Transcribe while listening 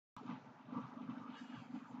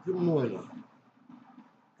Good morning,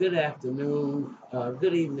 good afternoon,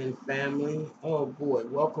 good evening, family. Oh boy,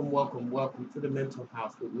 welcome to the mental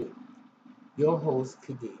house with me, your host,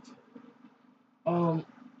 Khadija. Um,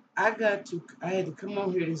 I had to come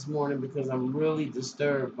on here this morning because I'm really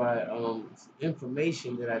disturbed by some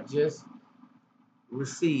information that I just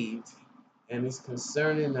received, and it's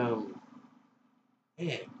concerning man,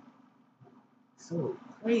 so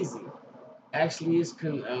crazy. Actually, it's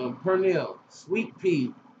Pernell Sweet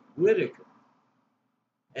Pea Whitaker,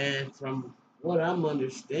 and from what I'm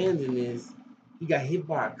understanding is he got hit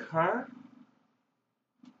by a car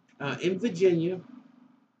in Virginia,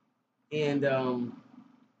 and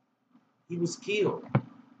he was killed.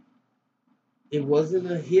 It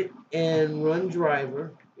wasn't a hit and run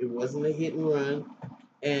driver. It wasn't a hit and run.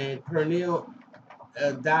 And Pernell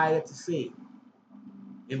died at the scene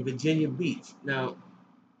in Virginia Beach. Now,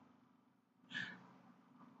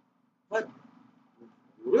 what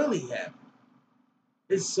really happened?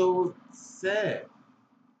 It's so sad,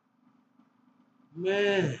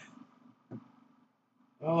 man.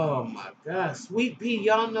 Oh my God, Sweet Pea,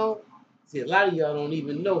 y'all know. See, a lot of y'all don't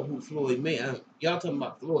even know who Floyd May. Y'all talking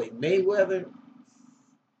about Floyd Mayweather.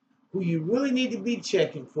 Who you really need to be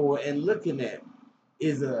checking for and looking at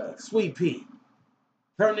is a Sweet Pea,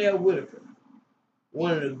 Pernell Whitaker,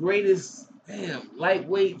 one of the greatest,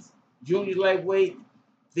 lightweights, junior lightweight.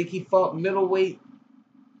 Think he fought middleweight.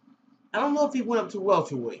 I don't know if he went up to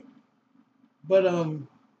welterweight, but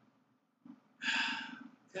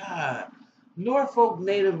God, Norfolk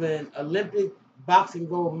native and Olympic boxing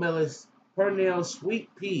gold medalist Pernell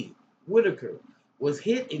Sweet Pea Whitaker was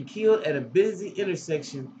hit and killed at a busy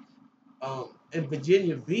intersection in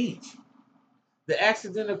Virginia Beach. The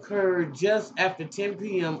accident occurred just after 10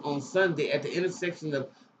 p.m. on Sunday at the intersection of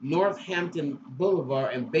Northampton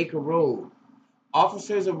Boulevard and Baker Road.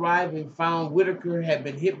 Officers arrived and found Whitaker had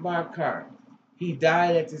been hit by a car. He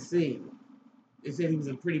died at the scene. They said he was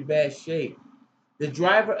in pretty bad shape. The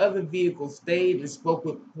driver of the vehicle stayed and spoke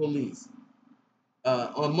with police.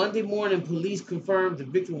 On Monday morning, police confirmed the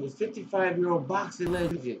victim was 55-year-old boxing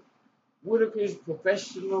legend. Whitaker's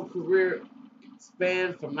professional career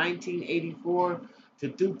spanned from 1984 to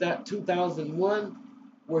 2001,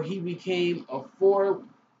 where he became a four-weight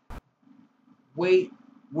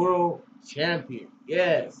world champion.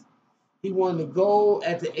 Yes, he won the gold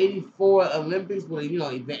at the '84 Olympics with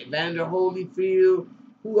Evander Holyfield.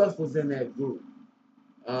 Who else was in that group?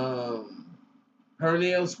 Um,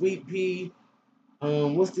 Pernell Sweet Pea.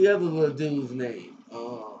 What's the other little dude's name?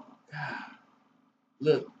 God,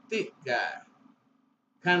 look, thick guy.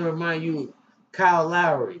 Kind of remind you of Kyle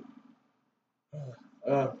Lowry.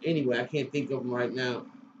 Anyway, I can't think of him right now.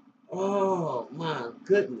 Oh my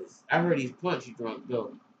goodness! I heard he's punchy drunk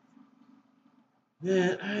though.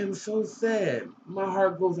 Man, I am so sad. My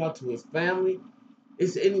heart goes out to his family.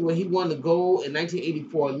 It's anyway. He won the gold in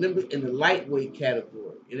 1984 Olympics in the lightweight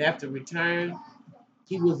category, and after retiring,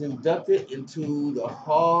 he was inducted into the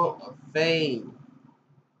Hall of Fame.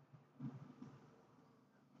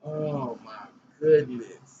 Oh my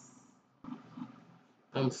goodness!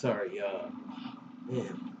 I'm sorry, y'all.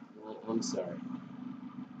 Man, I'm sorry.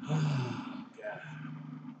 Oh God.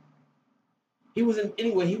 He was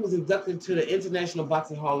inducted to the International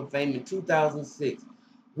Boxing Hall of Fame in 2006.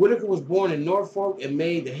 Whitaker was born in Norfolk and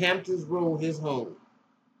made the Hamptons Road his home.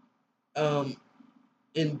 Um,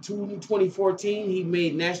 in 2014, he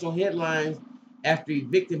made national headlines after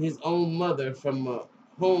evicting his own mother from a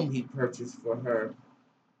home he purchased for her.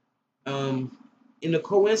 Um, in a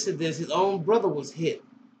coincidence, his own brother was hit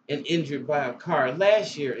and injured by a car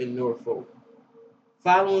last year in Norfolk.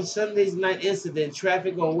 Following Sunday's night incident,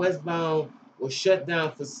 traffic on westbound was shut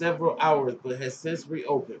down for several hours but has since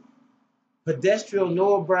reopened. Pedestrian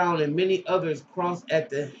Noah Brown and many others crossed at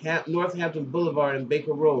the Northampton Boulevard and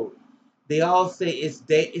Baker Road. They all say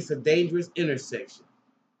it's a dangerous intersection.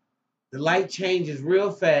 The light changes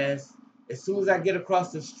real fast. As soon as I get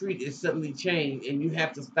across the street, it suddenly changed, and you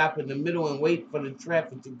have to stop in the middle and wait for the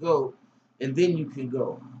traffic to go, and then you can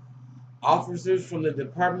go. Officers from the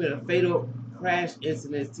Department of Fatal Crash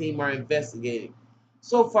Incidents team are investigating.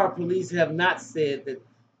 So far, police have not said that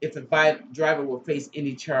if the driver will face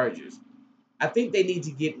any charges. I think they need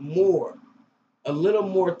to get a little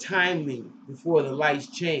more timing before the lights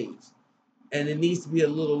change. And it needs to be a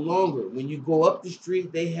little longer. When you go up the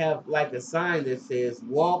street, they have like a sign that says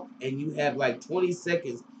walk, and you have like 20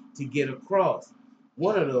 seconds to get across.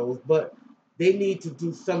 One of those, but they need to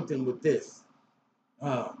do something with this.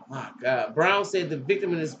 Oh my God. Brown said the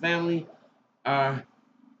victim and his family are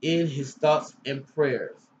in his thoughts and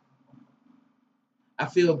prayers. I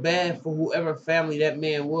feel bad for whoever family that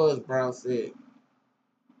man was, Brown said.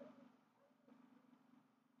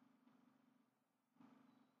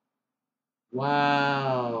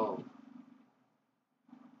 Wow.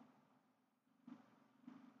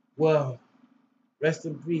 Well, rest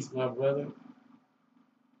in peace, my brother.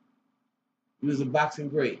 He was a boxing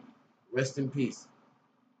great. Rest in peace.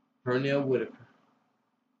 Pernell Whitaker.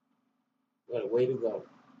 What a way to go.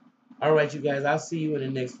 All right, you guys. I'll see you in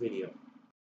the next video.